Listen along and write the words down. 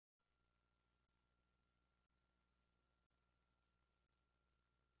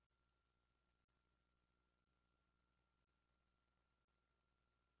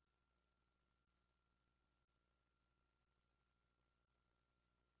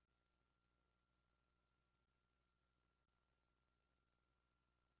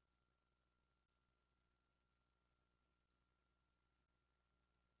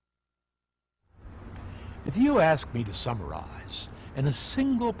you ask me to summarize in a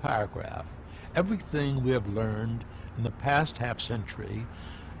single paragraph everything we have learned in the past half century,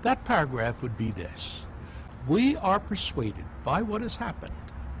 that paragraph would be this: we are persuaded by what has happened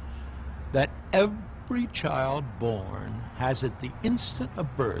that every child born has at the instant of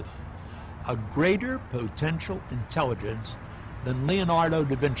birth a greater potential intelligence than Leonardo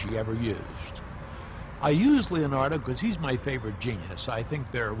da Vinci ever used. I use Leonardo because he's my favorite genius. I think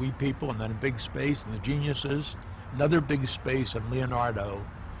there are we people and then a big space and the geniuses, another big space, and Leonardo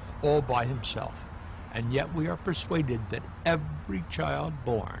all by himself. And yet we are persuaded that every child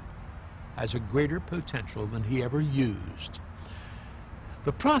born has a greater potential than he ever used.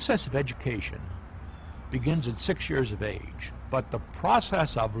 The process of education begins at 6 years of age, but the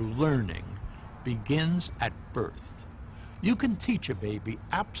process of learning begins at birth. You can teach a baby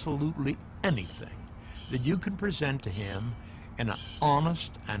absolutely anything that you can present to him in an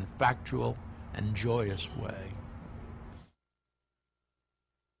honest and factual and joyous way.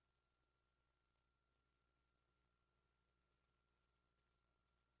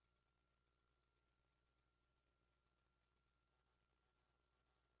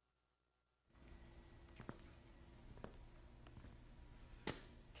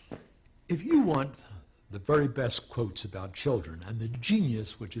 If you want the very best quotes about children and the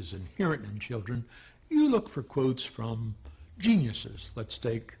genius which is inherent in children, you look for quotes from geniuses. Let's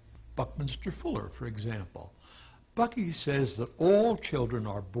take Buckminster Fuller, for example. Bucky says that all children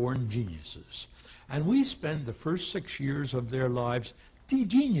are born geniuses, and we spend the first 6 years of their lives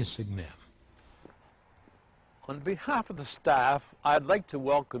de-geniusing them. On behalf of the staff, I'd like to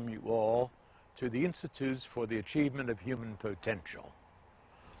welcome you all to the Institutes for the Achievement of Human Potential.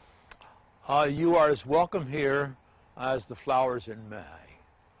 You are as welcome here as the flowers in May.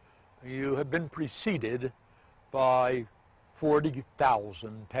 You have been preceded by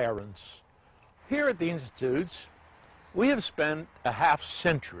 40,000 parents. Here at the Institutes, we have spent a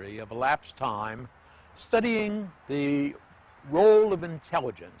half-century of elapsed time studying the role of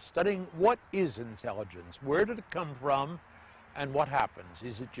intelligence, studying what is intelligence, where did it come from, and what happens.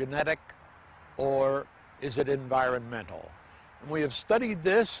 Is it genetic or is it environmental? And we have studied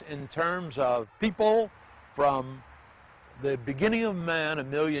this in terms of people from the beginning of man 1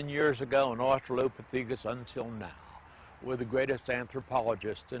 million years ago in Australopithecus until now. We're the greatest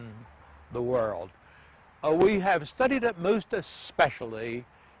anthropologists in the world. We have studied it most especially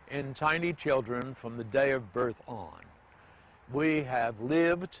in tiny children from the day of birth on. We have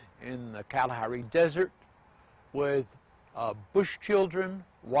lived in the Kalahari Desert with bush children,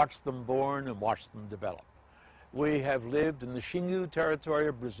 watched them born and watched them develop. We have lived in the Xingu territory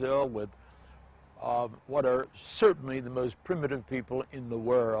of Brazil with what are certainly the most primitive people in the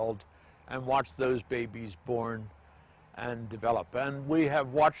world and watched those babies born and develop. And we have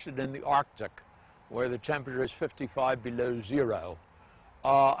watched it in the Arctic, where the temperature is 55 below zero,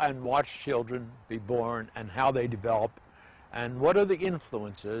 and watched children be born and how they develop and what are the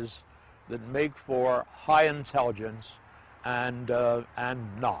influences that make for high intelligence and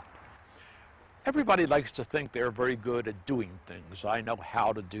not. Everybody likes to think they're very good at doing things. I know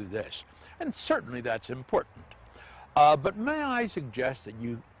how to do this. And certainly that's important. But may I suggest that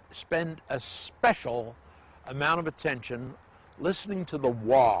you spend a special amount of attention listening to the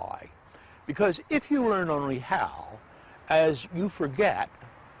why. Because if you learn only how, as you forget,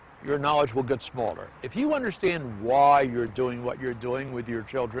 your knowledge will get smaller. If you understand why you're doing what you're doing with your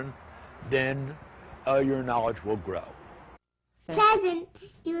children, then your knowledge will grow. Pheasant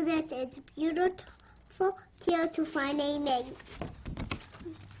uses its beautiful tail to find a mate.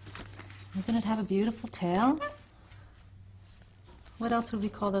 Doesn't it have a beautiful tail? What else would we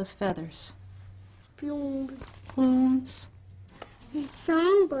call those feathers? Plumes. Plumes. The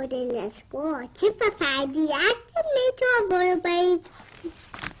songbird in the squirrel typified the active nature of vertebrates.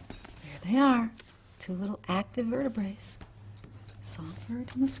 There they are, 2 little active vertebrates. Songbird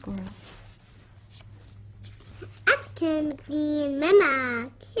and the squirrel. Upton green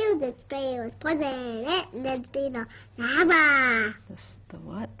mama killed its prey with poison. It lived in the Sahara. The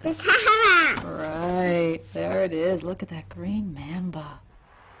what? The Sahara. Right, there it is. Look at that green mamba.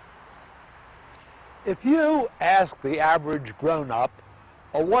 If you ask the average grown-up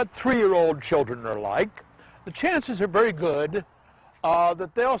what 3-year-old children are like, the chances are very good that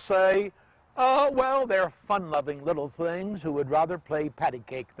they'll say, well, they're fun-loving little things who would rather play patty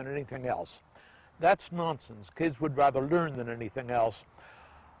cake than anything else. That's nonsense. Kids would rather learn than anything else.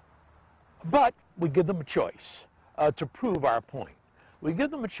 But we give them a choice to prove our point. We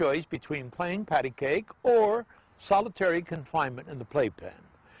give them a choice between playing patty cake or solitary confinement in the playpen.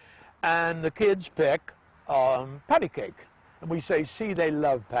 And the kids pick patty cake. And we say, see, they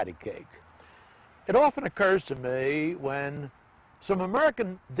love patty cake. It often occurs to me when some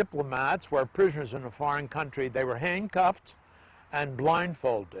American diplomats were prisoners in a foreign country, they were handcuffed and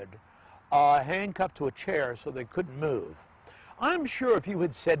blindfolded, handcuffed to a chair so they couldn't move. I'm sure if you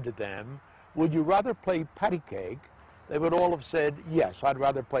had said to them, would you rather play patty cake, they would all have said, yes, I'd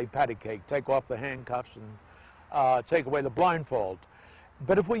rather play patty cake, take off the handcuffs and take away the blindfold.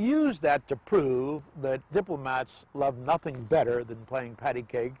 But if we use that to prove that diplomats love nothing better than playing patty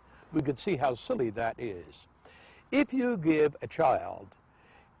cake, we could see how silly that is. If you give a child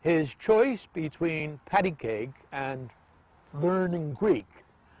his choice between patty cake and learning Greek,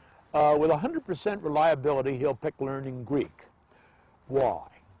 with 100% reliability, he'll pick learning Greek. Why?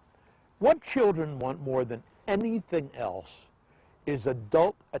 What children want more than anything else is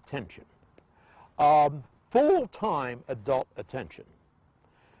adult attention, full-time adult attention.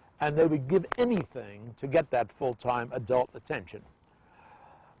 And they would give anything to get that full-time adult attention.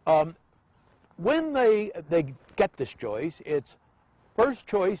 When they get this choice, it's first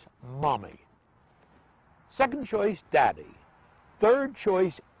choice, mommy. Second choice, daddy. Third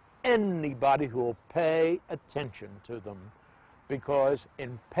choice, anybody who will pay attention to them, because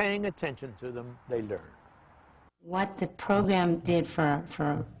in paying attention to them, they learn. What the program did for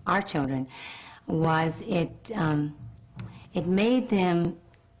our children was it made them,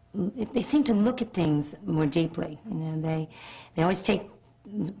 they seem to look at things more deeply. You know, they always take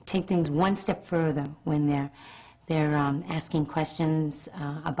things one step further when they're asking questions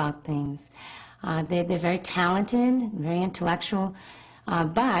about things. They're very talented, very intellectual,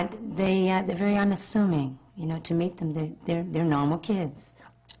 but they're very unassuming. You know, to meet them, they're normal kids.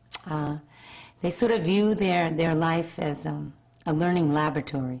 They sort of view their life as a learning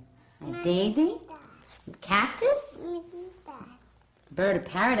laboratory. A daisy, cactus, bird of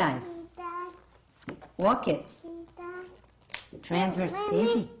paradise, orchids, transverse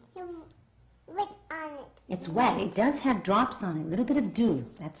daisy. It's wet. It does have drops on it, a little bit of dew.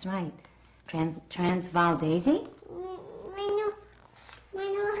 That's right. Transvaal daisy.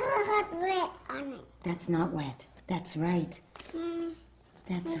 That's not wet. That's right.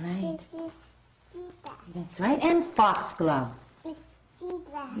 That's right. That's right. And foxglove.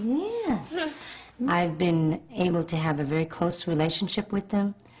 Yeah. I've been able to have a very close relationship with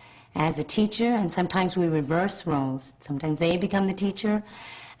them as a teacher, and sometimes we reverse roles. Sometimes they become the teacher,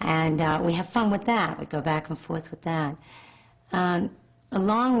 and we have fun with that. We go back and forth with that.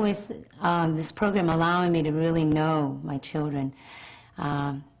 Along with this program allowing me to really know my children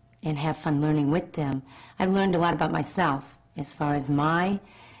and have fun learning with them, I've learned a lot about myself as far as my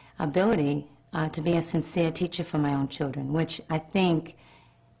ability to be a sincere teacher for my own children, which I think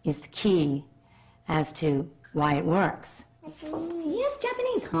is the key as to why it works. Yes,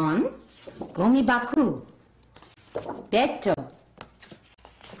 Japanese, hon. Gomi baku, beto,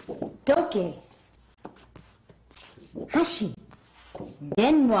 doke, hashi,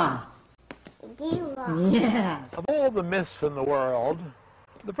 denwa. Yeah. Of all the myths in the world,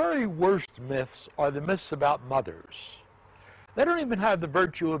 the very worst myths are the myths about mothers. They don't even have the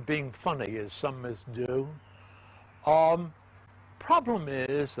virtue of being funny, as some myths do. Problem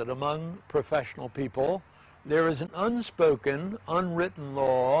is that among professional people, there is an unspoken, unwritten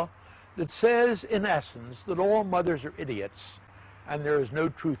law that says, in essence, that all mothers are idiots and there is no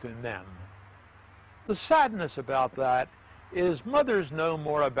truth in them. The sadness about that is mothers know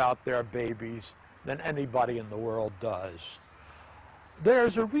more about their babies than anybody in the world does.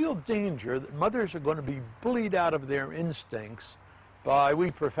 There's a real danger that mothers are going to be bullied out of their instincts by we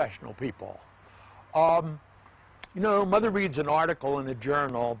professional people. You know, mother reads an article in a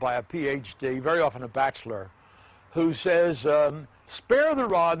journal by a PhD, very often a bachelor, who says, spare the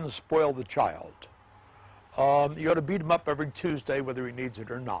rod and spoil the child. You ought to beat him up every Tuesday whether he needs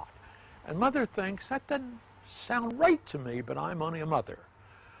it or not. And mother thinks, that doesn't sound right to me, but I'm only a mother.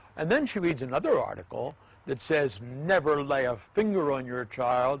 And then she reads another article that says, never lay a finger on your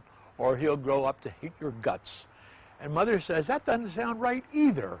child or he'll grow up to hate your guts. And mother says, that doesn't sound right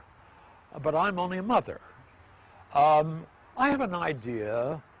either, but I'm only a mother. I have an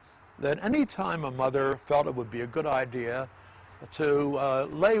idea that any time a mother felt it would be a good idea to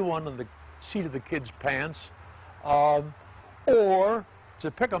lay one in the seat of the kid's pants or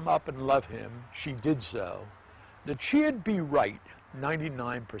to pick him up and love him, she did so, that she'd be right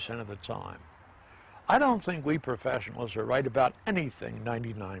 99% of the time. I don't think we professionals are right about anything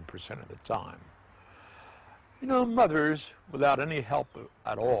 99% of the time. You know, mothers, without any help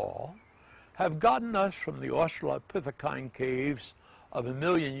at all, have gotten us from the Australopithecine caves of 1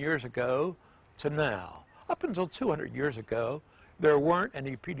 million years ago to now. Up until 200 years ago, there weren't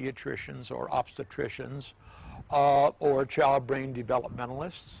any pediatricians or obstetricians or child brain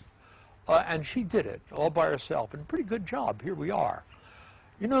developmentalists. And she did it all by herself, and pretty good job. Here we are.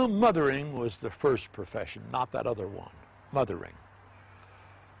 You know, mothering was the first profession, not that other one, mothering.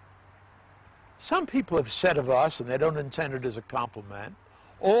 Some people have said of us, and they don't intend it as a compliment,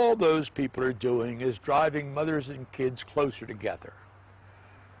 all those people are doing is driving mothers and kids closer together.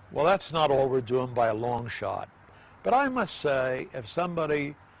 Well, that's not all we're doing by a long shot. But I must say, if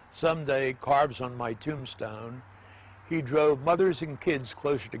somebody someday carves on my tombstone, he drove mothers and kids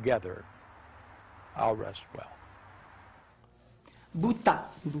closer together, I'll rest well. 豚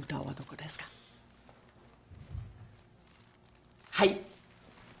はどこですか？はい。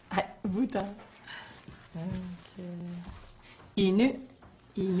はい、豚。犬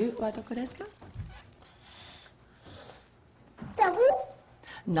はどこですか？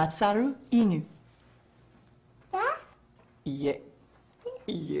なさる犬。いえ。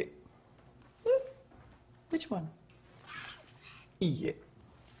Which one? いえ。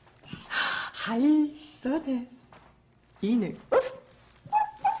はい、そうです。犬。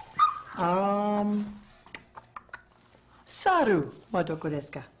猿はどこで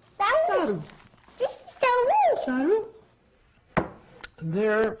すか？猿。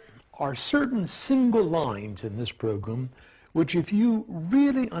There are certain single lines in this program which, if you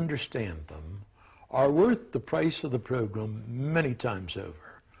really understand them, are worth the price of the program many times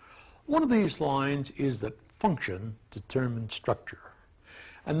over. One of these lines is that function determines structure.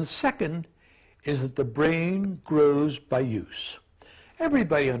 And the second is that the brain grows by use.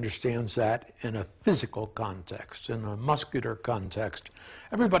 Everybody understands that in a physical context, in a muscular context.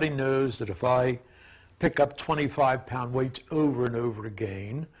 Everybody knows that if I pick up 25-pound weights over and over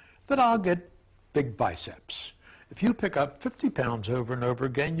again, that I'll get big biceps. If you pick up 50 pounds over and over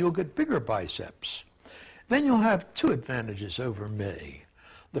again, you'll get bigger biceps. Then you'll have two advantages over me.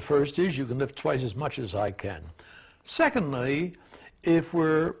 The first is you can lift twice as much as I can. Secondly, if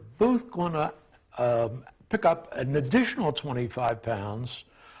we're both going to pick up an additional 25 pounds,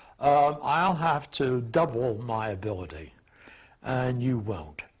 I'll have to double my ability, and you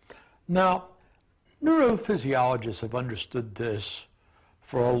won't. Now, neurophysiologists have understood this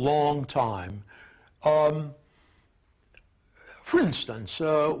for a long time. For instance,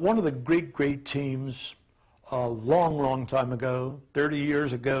 one of the great teams a long time ago, 30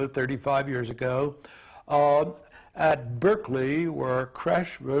 years ago, 35 years ago, at Berkeley were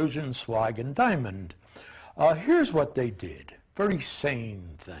Kresch, Rosenzweig, and Diamond. Here's what they did. Very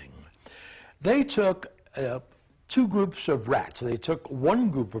sane thing. They took two groups of rats. They took one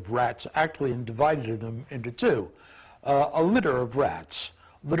group of rats actually and divided them into two. A litter of rats.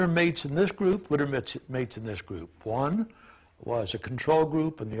 Litter mates in this group, litter mates in this group. One was a control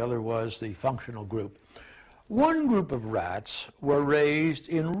group and the other was the functional group. One group of rats were raised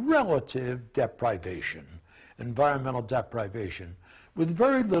in relative deprivation, environmental deprivation, with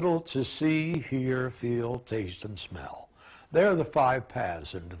very little to see, hear, feel, taste, and smell. They're the 5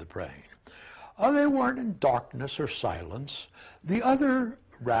 paths into the brain. They weren't in darkness or silence. The other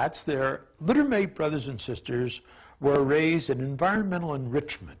rats, their littermate brothers and sisters, were raised in environmental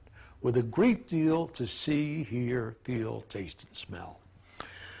enrichment with a great deal to see, hear, feel, taste, and smell.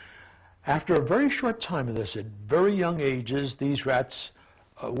 After a very short time of this, at very young ages, these rats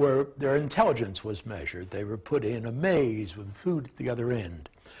their intelligence was measured. They were put in a maze with food at the other end.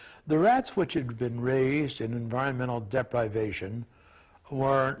 The rats which had been raised in environmental deprivation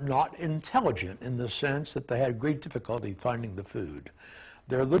were not intelligent in the sense that they had great difficulty finding the food.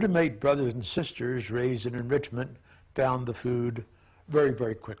 Their littermate brothers and sisters raised in enrichment found the food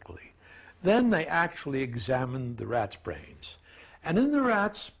very quickly. Then they actually examined the rats' brains. And in the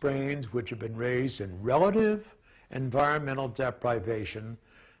rats' brains, which had been raised in relative environmental deprivation,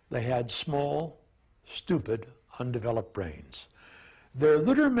 they had small, stupid, undeveloped brains. Their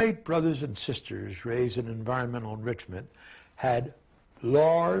littermate brothers and sisters raised in environmental enrichment had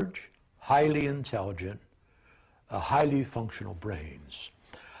large, highly intelligent, highly functional brains.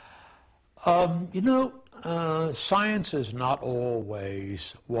 Science is not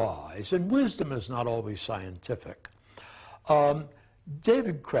always wise, and wisdom is not always scientific.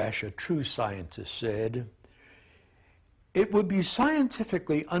 David Kresch, a true scientist, said, "It would be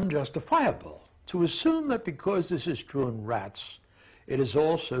scientifically unjustifiable to assume that because this is true in rats, it is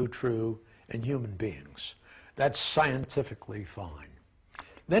also true in human beings. That's scientifically fine."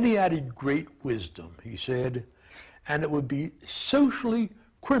 Then he added great wisdom. He said, "And it would be socially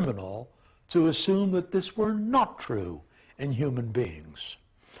criminal to assume that this were not true in human beings."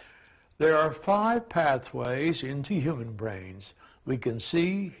 There are 5 pathways into human brains. We can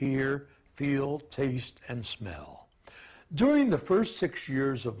see, hear, feel, taste, and smell. During the first 6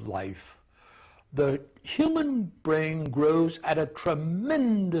 years of life, The human brain grows at a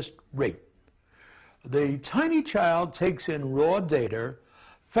tremendous rate. The tiny child takes in raw data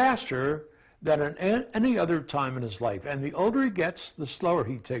faster than at any other time in his life. And the older he gets, the slower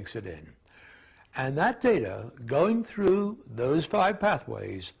he takes it in. And that data, going through those 5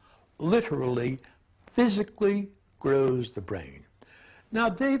 pathways, literally, physically grows the brain. Now,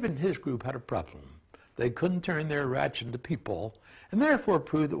 Dave and his group had a problem. They couldn't turn their rats into people, and therefore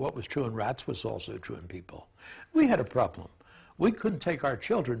prove that what was true in rats was also true in people. We had a problem. We couldn't take our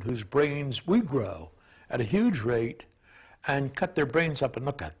children, whose brains we grow at a huge rate, and cut their brains up and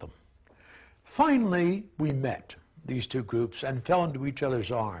look at them. Finally, we met, these 2 groups, and fell into each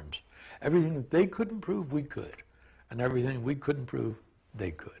other's arms. Everything that they couldn't prove, we could. And everything we couldn't prove,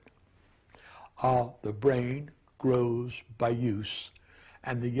 they could. The brain grows by use,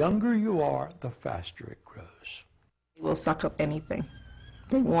 and the younger you are, the faster it grows. They will suck up anything.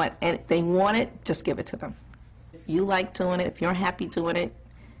 They want it, just give it to them. If you like doing it, if you're happy doing it,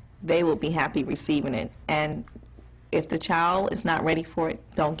 they will be happy receiving it. And if the child is not ready for it,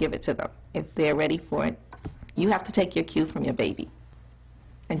 don't give it to them. If they're ready for it, you have to take your cue from your baby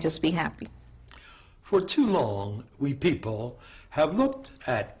and just be happy. For too long, we people have looked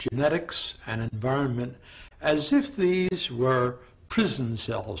at genetics and environment as if these were prison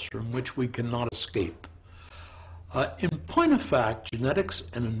cells from which we cannot escape. In point of fact, genetics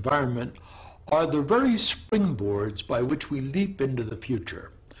and environment are the very springboards by which we leap into the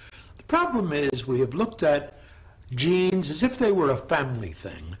future. The problem is we have looked at genes as if they were a family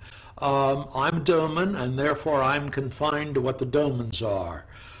thing. I'm Doman, and therefore I'm confined to what the Domans are.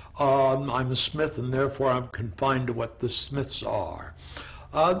 I'm a Smith, and therefore I'm confined to what the Smiths are.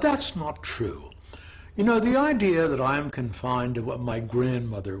 That's not true. You know, the idea that I'm confined to what my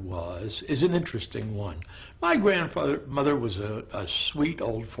grandmother was is an interesting one. My grandmother was a sweet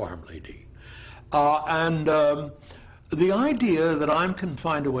old farm lady. The idea that I'm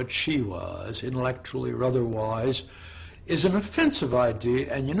confined to what she was, intellectually or otherwise, is an offensive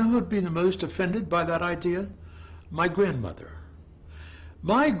idea. And you know who would be the most offended by that idea? My grandmother.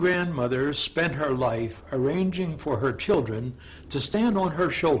 My grandmother spent her life arranging for her children to stand on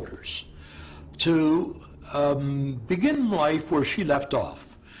her shoulders, to begin life where she left off.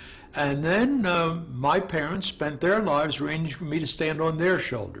 And then my parents spent their lives arranging for me to stand on their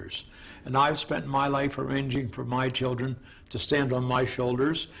shoulders. And I've spent my life arranging for my children to stand on my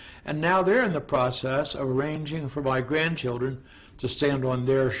shoulders. And now they're in the process of arranging for my grandchildren to stand on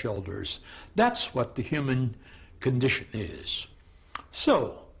their shoulders. That's what the human condition is.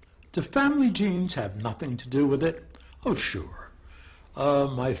 So, do family genes have nothing to do with it? Oh, sure.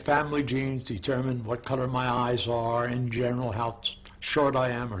 My family genes determine what color my eyes are, in general, how short I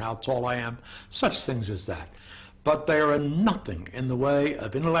am or how tall I am, such things as that. But they are nothing in the way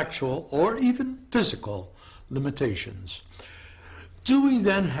of intellectual or even physical limitations. Do we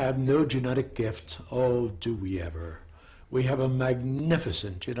then have no genetic gift? Oh, do we ever? We have a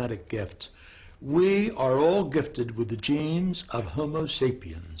magnificent genetic gift. We are all gifted with the genes of Homo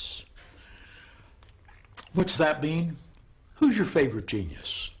sapiens. What's that mean? Who's your favorite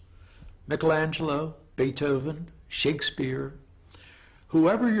genius? Michelangelo, Beethoven, Shakespeare?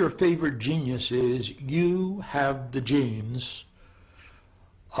 Whoever your favorite genius is, you have the genes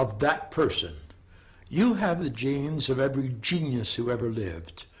of that person. You have the genes of every genius who ever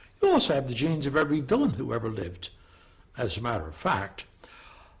lived. You also have the genes of every villain who ever lived, as a matter of fact.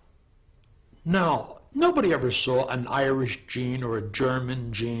 Now, nobody ever saw an Irish gene or a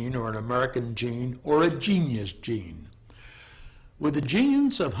German gene or an American gene or a genius gene. With the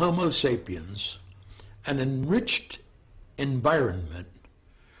genes of Homo sapiens, an enriched environment,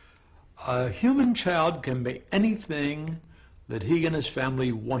 a human child can be anything that he and his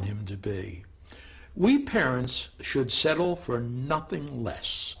family want him to be. We parents should settle for nothing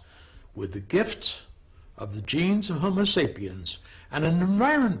less. With the gifts of the genes of Homo sapiens and an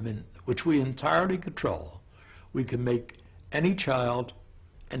environment which we entirely control, we can make any child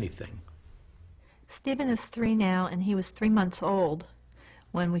anything. Stephen is 3 now, and he was 3 months old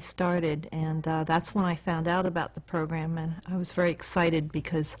when we started, and that's when I found out about the program, and I was very excited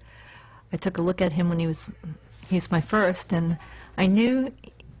because I took a look at him when he's my first, and I knew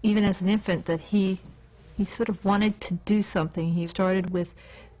even as an infant that he sort of wanted to do something. He started with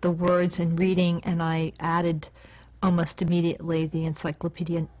the words and reading, and I added almost immediately the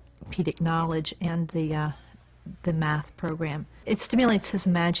encyclopedic knowledge and the math program. It stimulates his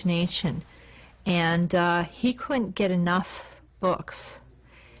imagination, and he couldn't get enough books,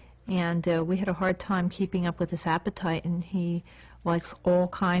 and we had a hard time keeping up with his appetite, and he likes all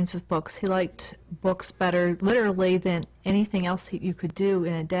kinds of books. He liked books better literally than anything else you could do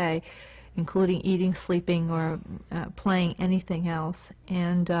in a day. including eating, sleeping, or playing anything else.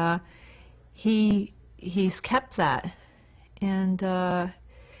 And he's kept that. And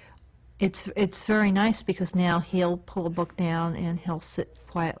it's very nice because now he'll pull a book down and he'll sit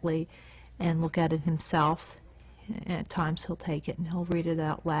quietly and look at it himself. At times he'll take it and he'll read it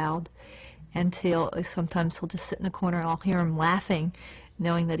out loud. And sometimes he'll just sit in the corner and I'll hear him laughing,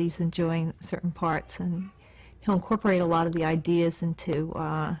 knowing that he's enjoying certain parts. And he'll incorporate a lot of the ideas into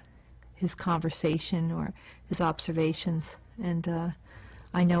his conversation or his observations. And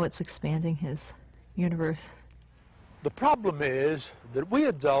I know it's expanding his universe. The problem is that we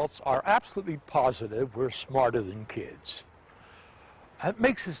adults are absolutely positive we're smarter than kids. That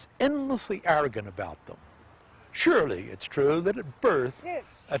makes us endlessly arrogant about them. Surely it's true that at birth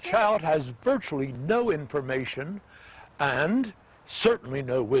a child has virtually no information and certainly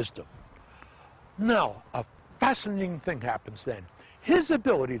no wisdom. Now, a fascinating thing happens then. His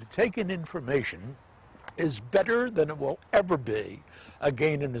ability to take in information is better than it will ever be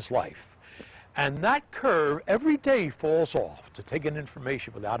again in his life. And that curve every day falls off to take in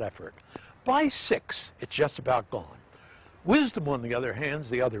information without effort. By 6, it's just about gone. Wisdom, on the other hand, is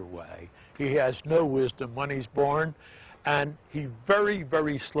the other way. He has no wisdom when he's born, and he very,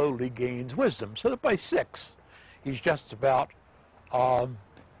 very slowly gains wisdom, so that by 6, he's just about,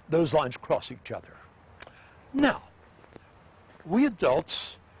 those lines cross each other. Now, we adults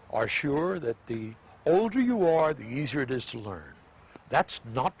are sure that the older you are, the easier it is to learn. That's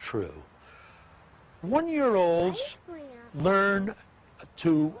not true. 1-year-olds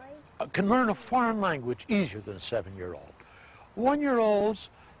can learn a foreign language easier than a 7-year-old. 1-year-olds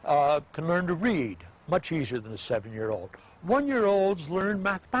can learn to read much easier than a 7-year-old. 1-year-olds learn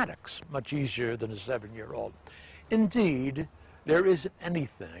mathematics much easier than a 7-year-old. Indeed, there isn't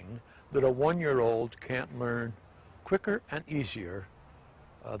anything that a 1-year-old can't learn quicker and easier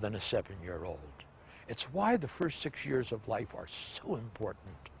than a 7-year-old. It's why the first 6 years of life are so important.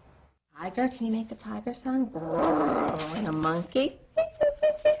 Tiger, can you make a tiger sound? And a monkey.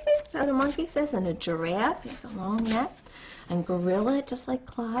 Is that what a monkey says? And a giraffe, has a long neck. And gorilla, just like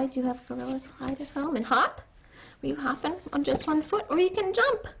Clyde. You have gorilla Clyde at home. And hop. Were you hopping on just one foot? Or you can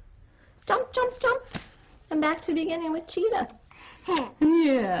jump. Jump, jump, jump. And back to beginning with cheetah.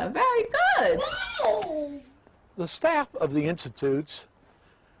 Yeah, very good. The staff of the institutes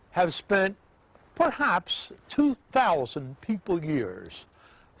have spent perhaps 2,000 people years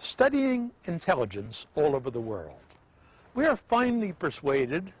studying intelligence all over the world. We are finally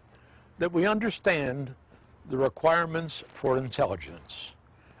persuaded that we understand the requirements for intelligence.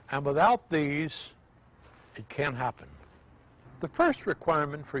 And without these, it can't happen. The first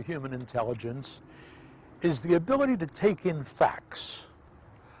requirement for human intelligence is the ability to take in facts.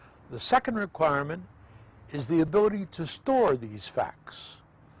 The second requirement is the ability to store these facts.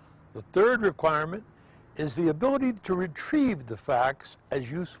 The third requirement is the ability to retrieve the facts as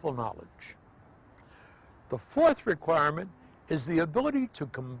useful knowledge. The fourth requirement is the ability to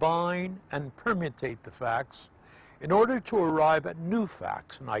combine and permutate the facts in order to arrive at new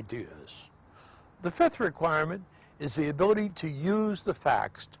facts and ideas. The fifth requirement is the ability to use the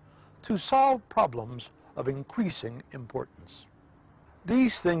facts to solve problems of increasing importance.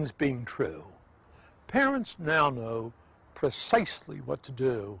 These things being true, parents now know precisely what to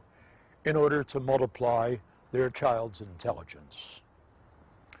do in order to multiply their child's intelligence.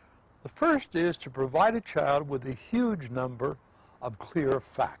 The first is to provide a child with a huge number of clear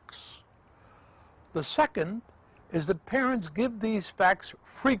facts. The second is that parents give these facts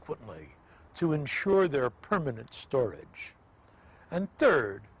frequently to ensure their permanent storage. And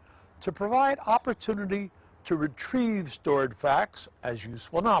third, to provide opportunity to retrieve stored facts as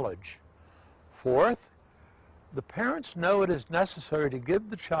useful knowledge. Fourth, the parents know it is necessary to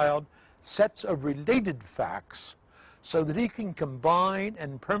give the child sets of related facts so that he can combine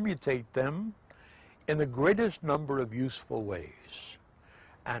and permutate them in the greatest number of useful ways.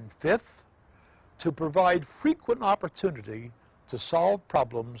 And fifth, to provide frequent opportunity to solve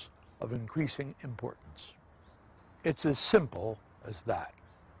problems of increasing importance. It's as simple as that.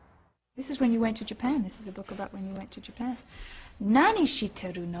 This is when you went to Japan. This is a book about when you went to Japan. Nani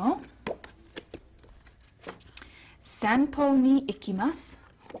shiteru no? Sanpo ni ikimasu.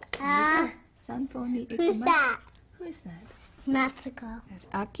 Sanpo ni ikimasu. Who's that? Who is that? Mexico. There's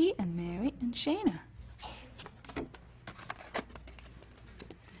Aki and Mary and Shayna.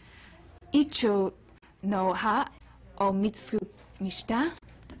 Icho no ha o mitsu mishita.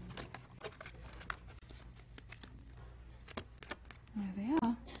 There they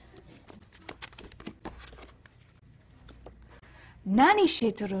are. Nani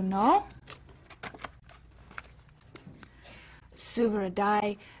shiteru no?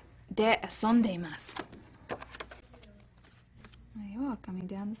 Subaradai で遊んでいます。There you are, coming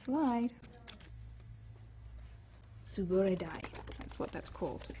down the slide. Suburedai. That's what that's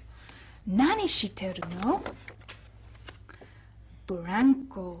called. 何してるの？ブラン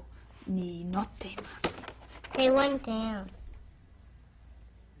コに乗っています。They went down.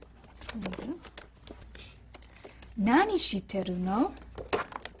 何してるの?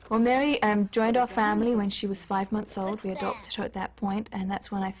 Well, Mary joined our family when she was 5 months old. We adopted her at that point, and that's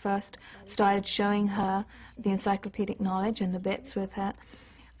when I first started showing her the encyclopedic knowledge and the bits with her.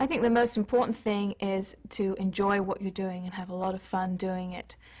 I think the most important thing is to enjoy what you're doing and have a lot of fun doing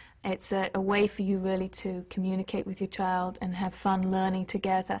it. It's a way for you really to communicate with your child and have fun learning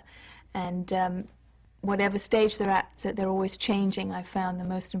together. And whatever stage they're at, that they're always changing. I found the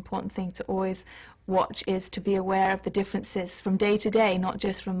most important thing to always watch is to be aware of the differences from day to day, not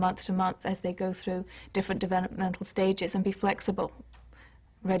just from month to month as they go through different developmental stages, and be flexible.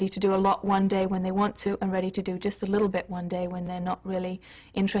 Ready to do a lot one day when they want to, and ready to do just a little bit one day when they're not really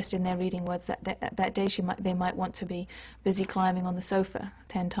interested in their reading words that day. They might want to be busy climbing on the sofa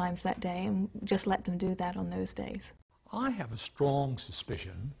 10 times that day, and just let them do that on those days. I have a strong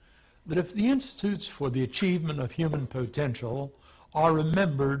suspicion that if the Institutes for the Achievement of Human Potential are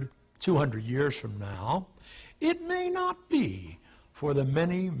remembered 200 years from now, it may not be for the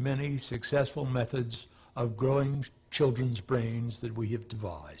many, many successful methods of growing children's brains that we have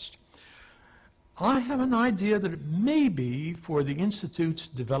devised. I have an idea that it may be for the Institute's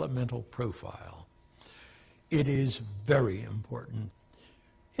developmental profile. It is very important.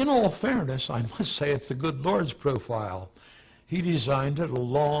 In all fairness, I must say it's the good Lord's profile. He designed it a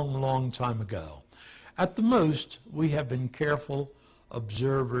long, long time ago. At the most, we have been careful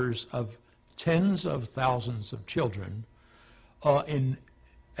observers of tens of thousands of children in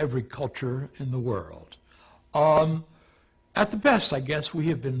every culture in the world. At the best, I guess, we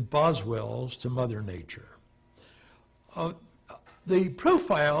have been Boswells to Mother Nature. The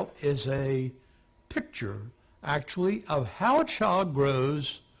profile is a picture, actually, of how a child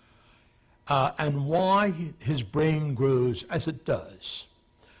grows and why his brain grows as it does.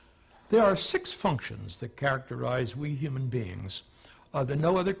 There are 6 functions that characterize we human beings that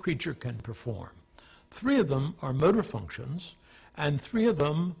no other creature can perform. 3 of them are motor functions, and 3 of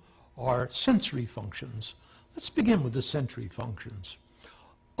them are sensory functions. Let's begin with the sensory functions.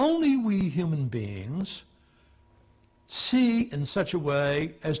 Only we human beings see in such a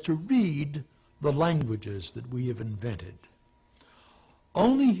way as to read the languages that we have invented.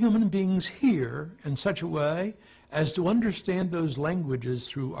 Only human beings hear in such a way as to understand those languages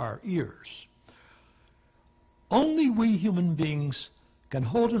through our ears. Only we human beings can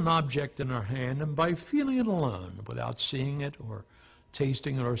hold an object in our hand and by feeling it alone, without seeing it or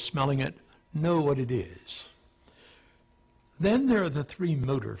tasting it or smelling it, know what it is. Then there are the 3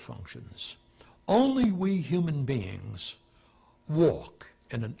 motor functions. Only we human beings walk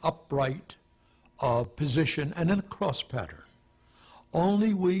in an upright position and in a cross pattern.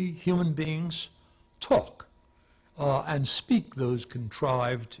 Only we human beings talk and speak those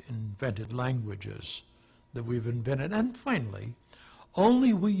contrived, invented languages that we've invented. And finally,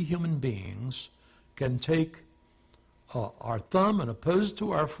 only we human beings can take our thumb and opposed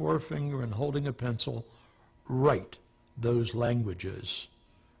to our forefinger and holding a pencil, write those languages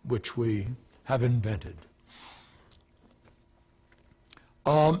which we have invented.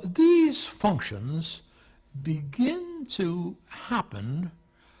 These functions begin to happen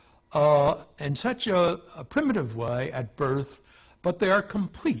in such a primitive way at birth, but they are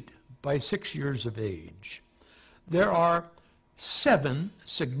complete by 6 years of age. There are 7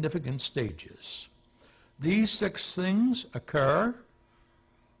 significant stages. These 6 things occur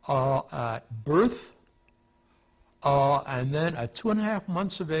at birth, and then at 2.5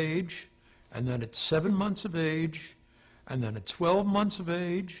 months of age, and then at 7 months of age, and then at 12 months of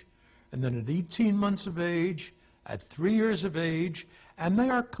age, and then at 18 months of age, at 3 years of age, and they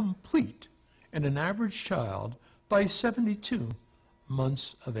are complete in an average child by 72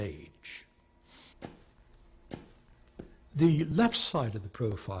 months of age. The left side of the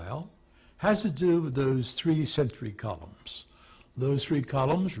profile has to do with those 3 sensory columns. Those 3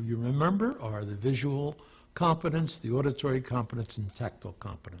 columns, you remember, are the visual competence, the auditory competence, and tactile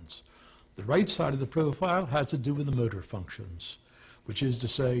competence. The right side of the profile has to do with the motor functions, which is to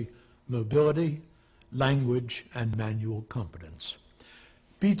say mobility, language, and manual competence.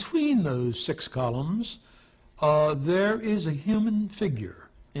 Between those 6 columns, there is a human figure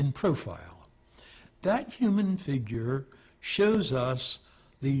in profile. That human figure shows us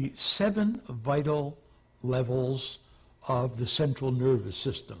the 7 vital levels of the central nervous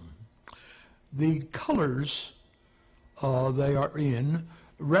system. The colors they are in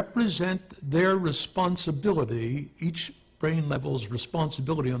represent their responsibility, each brain level's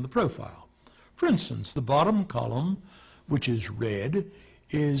responsibility on the profile. For instance, the bottom column, which is red,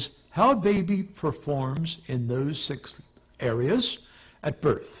 is how a baby performs in those 6 areas at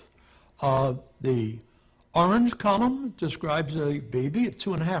birth. The orange column describes a baby at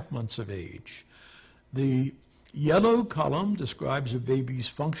 2.5 months of age. The yellow column describes a baby's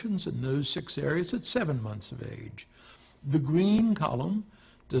functions in those 6 areas at 7 months of age. The green column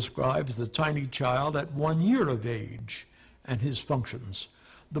describes the tiny child at 1 year of age and his functions.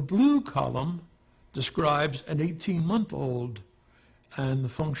 The blue column describes an 18-month-old and the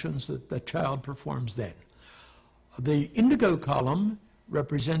functions that the child performs then. The indigo column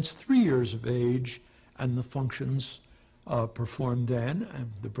represents 3 years of age and the functions performed then and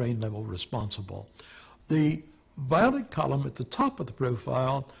the brain level responsible. The violet column at the top of the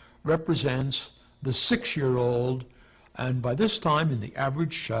profile represents the 6-year-old, and by this time in the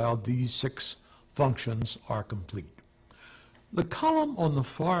average child these 6 functions are complete. The column on the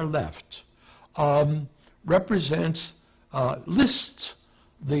far left lists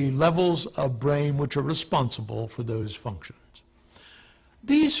the levels of brain which are responsible for those functions.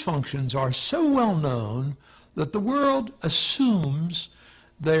 These functions are so well known that the world assumes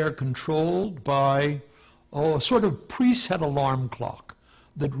they are controlled by a sort of preset alarm clock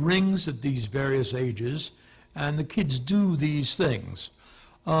that rings at these various ages, and the kids do these things.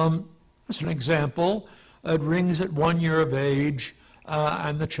 As an example, it rings at 1 year of age,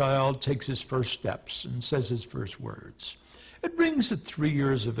 and the child takes his first steps and says his first words. It rings at 3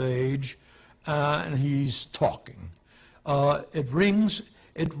 years of age, and he's talking. It rings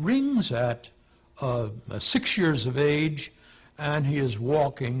at 6 years of age, and he is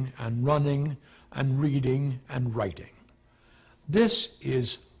walking and running and reading and writing. This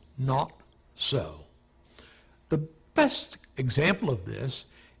is not so. The best example of this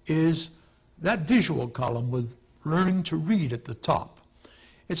is that visual column with learning to read at the top.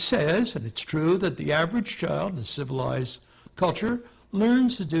 It says, and it's true, that the average child in a civilized culture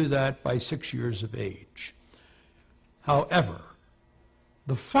learns to do that by 6 years of age. However,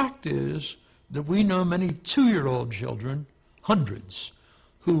 the fact is that we know many 2-year-old children, hundreds,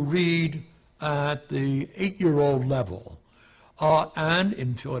 who read at the 8-year-old level. And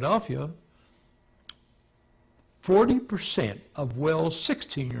in Philadelphia, 40% of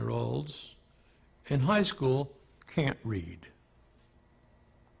 16-year-olds in high school can't read.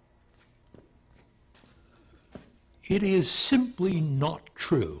 It is simply not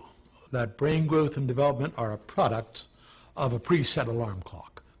true that brain growth and development are a product of a preset alarm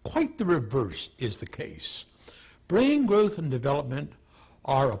clock. Quite the reverse is the case. Brain growth and development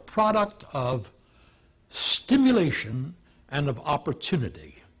are a product of stimulation and of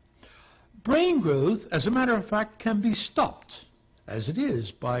opportunity. Brain growth, as a matter of fact, can be stopped, as it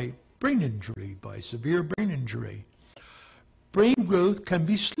is, by brain injury, by severe brain injury. Brain growth can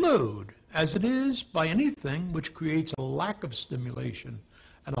be slowed, as it is, by anything which creates a lack of stimulation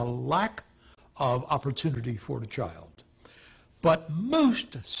and a lack of opportunity for the child. But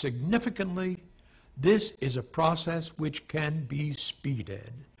most significantly, this is a process which can be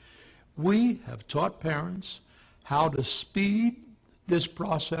speeded. We have taught parents how to speed this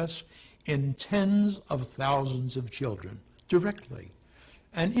process in tens of thousands of children, directly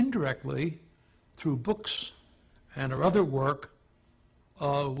and indirectly through books and our other work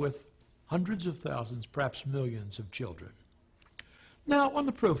with hundreds of thousands, perhaps millions of children. Now, on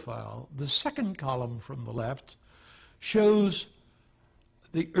the profile, the second column from the left shows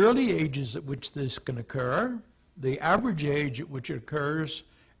the early ages at which this can occur, the average age at which it occurs,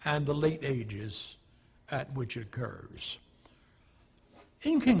 and the late ages at which it occurs.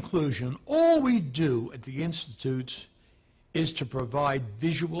 In conclusion, all we do at the institutes is to provide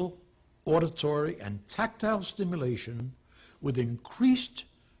visual, auditory, and tactile stimulation with increased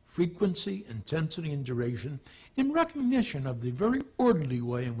frequency, intensity, and duration in recognition of the very orderly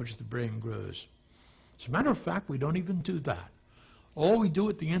way in which the brain grows. As a matter of fact, we don't even do that. All we do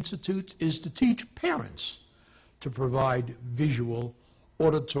at the institutes is to teach parents to provide visual,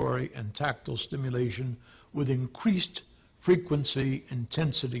 auditory, and tactile stimulation with increased frequency,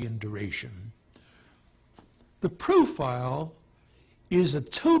 intensity, and duration. The profile is a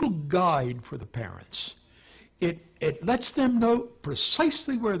total guide for the parents. It lets them know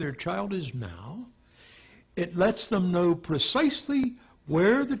precisely where their child is now. It lets them know precisely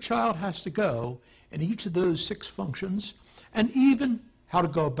where the child has to go in each of those 6 functions, and even how to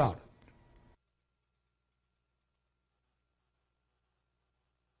go about it.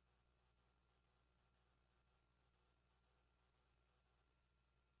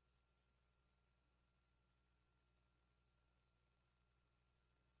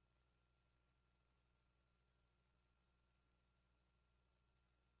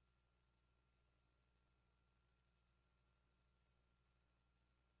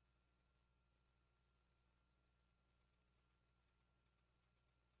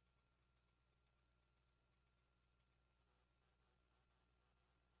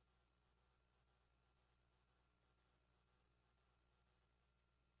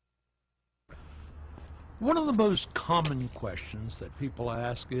 One of the most common questions that people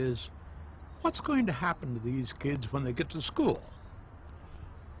ask is, what's going to happen to these kids when they get to school?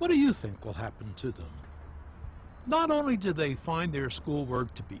 What do you think will happen to them? Not only do they find their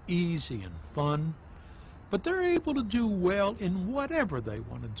schoolwork to be easy and fun, but they're able to do well in whatever they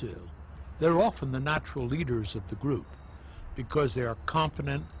want to do. They're often the natural leaders of the group because they are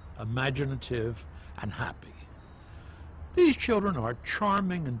confident, imaginative, and happy. These children are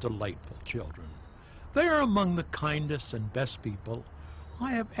charming and delightful children. They are among the kindest and best people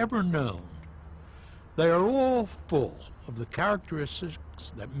I have ever known. They are all full of the characteristics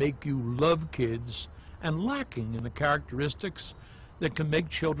that make you love kids and lacking in the characteristics that can make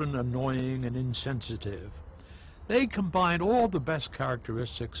children annoying and insensitive. They combine all the best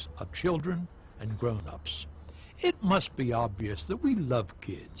characteristics of children and grown-ups. It must be obvious that we love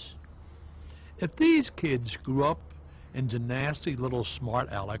kids. If these kids grew up into nasty little smart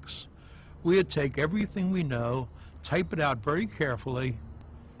alecks, we'd take everything we know, type it out very carefully,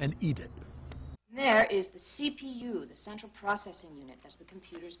 and eat it. There is the CPU, the central processing unit. That's the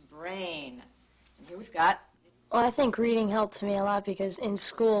computer's brain. And here we've got... Well, I think reading helped me a lot because in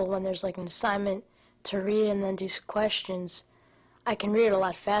school, when there's like an assignment to read and then do questions, I can read a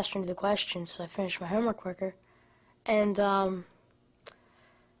lot faster into the questions, so I finish my homework quicker. And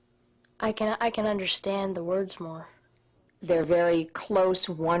I can understand the words more. They're very close,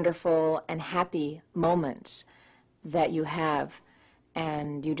 wonderful, and happy moments that you have,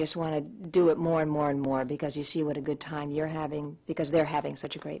 and you just want to do it more and more and more because you see what a good time you're having because they're having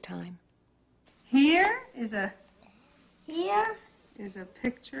such a great time. Here is a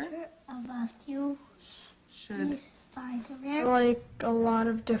picture of a few should I like a lot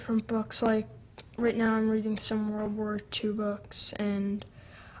of different books. Like right now I'm reading some World War II books, and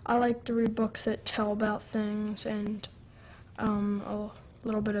I like to read books that tell about things and a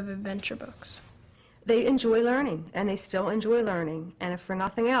little bit of adventure books. They enjoy learning, and they still enjoy learning. And if for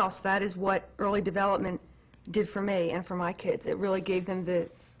nothing else, that is what early development did for me and for my kids. It really gave them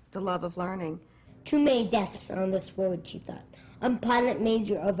the love of learning. 2 main deaths on this voyage, she thought. I'm pilot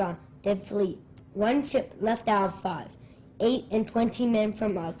major of a dead fleet. 1 ship left out of 5. 8 and 20 men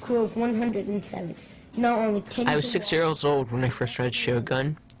from a crew of 107. Now only 10. I was 6 years old when I first read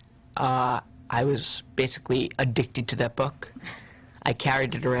Shogun. I was basically addicted to that book. I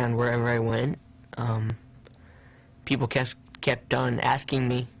carried it around wherever I went. People kept on asking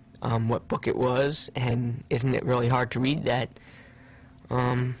me what book it was, and isn't it really hard to read that?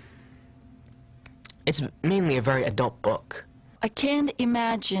 It's mainly a very adult book. I can't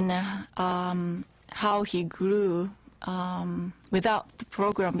imagine how he grew without the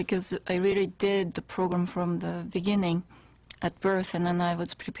program, because I really did the program from the beginning at birth, and then I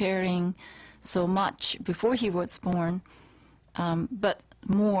was preparing so much before he was born, but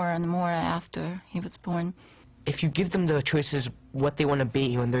more and more after he was born. If you give them the choices what they want to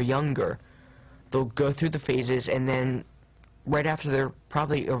be when they're younger, they'll go through the phases, and then right after they're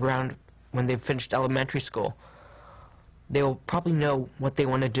probably around when they've finished elementary school, they'll probably know what they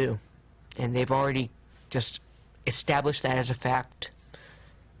want to do, and they've already just established that as a fact.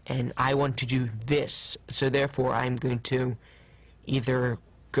 And I want to do this, so therefore I'm going to either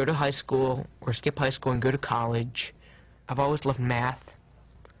go to high school or skip high school and go to college. I've always loved math,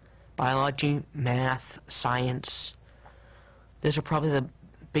 biology, math, science. Those are probably the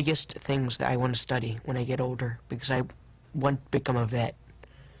biggest things that I want to study when I get older, because I want to become a vet.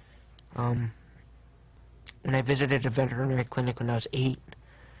 When I visited a veterinary clinic when I was 8,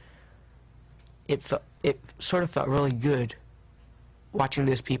 it sort of felt really good watching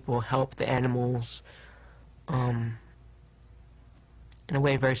those people help the animals, in a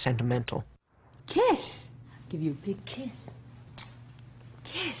way very sentimental. kiss. Give you a big kiss.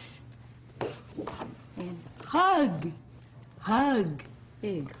 Kiss. And hug. Hug.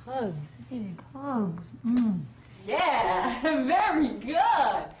 Big hugs. Big hugs. Yeah, very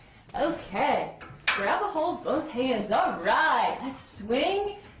good. Okay, grab a hold, both hands. All right, let's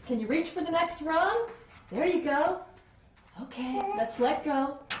swing. Can you reach for the next rung? There you go. Okay, let's let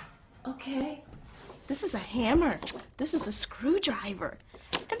go. Okay. This is a hammer. This is a screwdriver.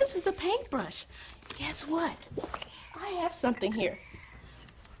 And this is a paintbrush. Guess what? I have something here.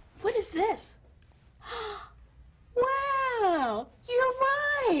 What is this? Wow, you're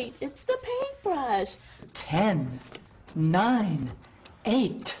right. It's the paintbrush. 10, 9,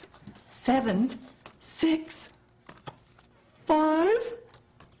 8, 7, 6, 5,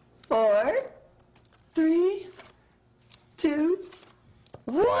 4, 3, 2,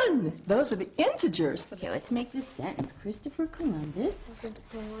 1. Those are the integers. Okay, let's make this sentence. Christopher Columbus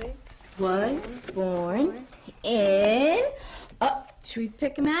was born in Should we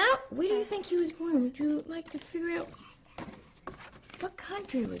pick him out? Where do you think he was born? Would you like to figure out what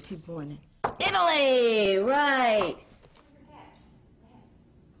country was he born in? Italy, right.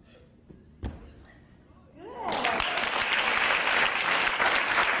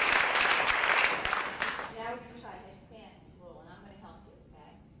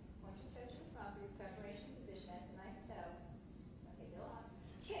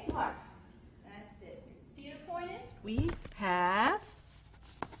 We have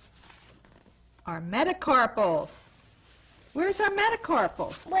our metacarpals. Where's our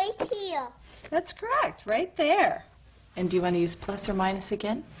metacarpals? Right here. That's correct, right there. And do you want to use plus or minus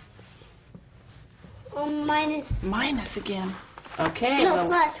again? Minus. Minus again. Okay. No, well,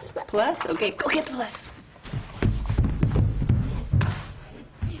 plus. Plus? Okay, go get plus.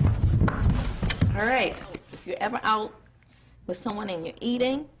 All right. If you're ever out with someone and you're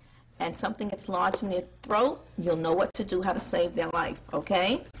eating and something gets lodged in their throat, you'll know what to do, how to save their life,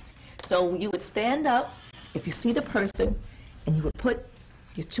 okay? So you would stand up if you see the person, and you would put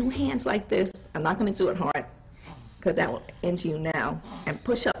your two hands like this. I'm not going to do it hard because that will injure you now. And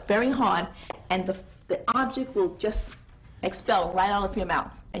push up very hard, and the object will just expel right out of your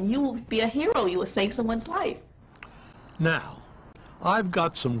mouth. And you will be a hero. You will save someone's life. Now, I've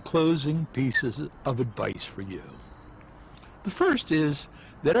got some closing pieces of advice for you. The first is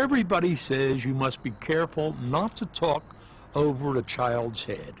that everybody says you must be careful not to talk over a child's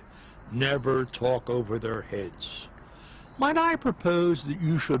head. Never talk over their heads. Might I propose that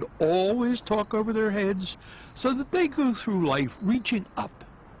you should always talk over their heads so that they go through life reaching up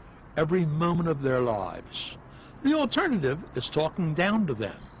every moment of their lives. The alternative is talking down to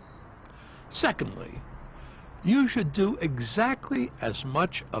them. Secondly, you should do exactly as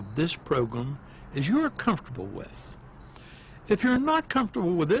much of this program as you're comfortable with. If you're not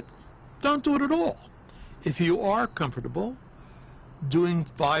comfortable with it, don't do it at all. If you are comfortable doing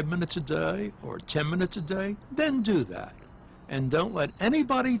 5 minutes a day or 10 minutes a day, then do that. And don't let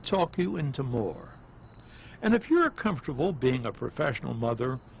anybody talk you into more. And if you're comfortable being a professional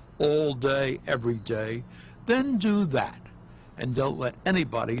mother all day, every day, then do that. And don't let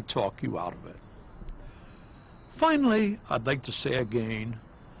anybody talk you out of it. Finally, I'd like to say again,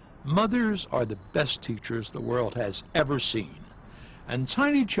 mothers are the best teachers the world has ever seen. And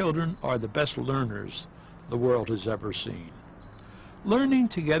tiny children are the best learners the world has ever seen. Learning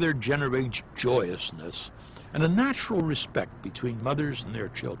together generates joyousness and a natural respect between mothers and their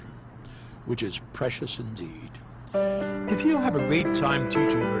children, which is precious indeed. If you have a great time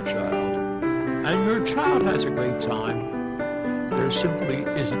teaching your child, and your child has a great time, there simply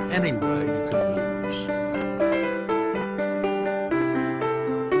isn't any way you can lose.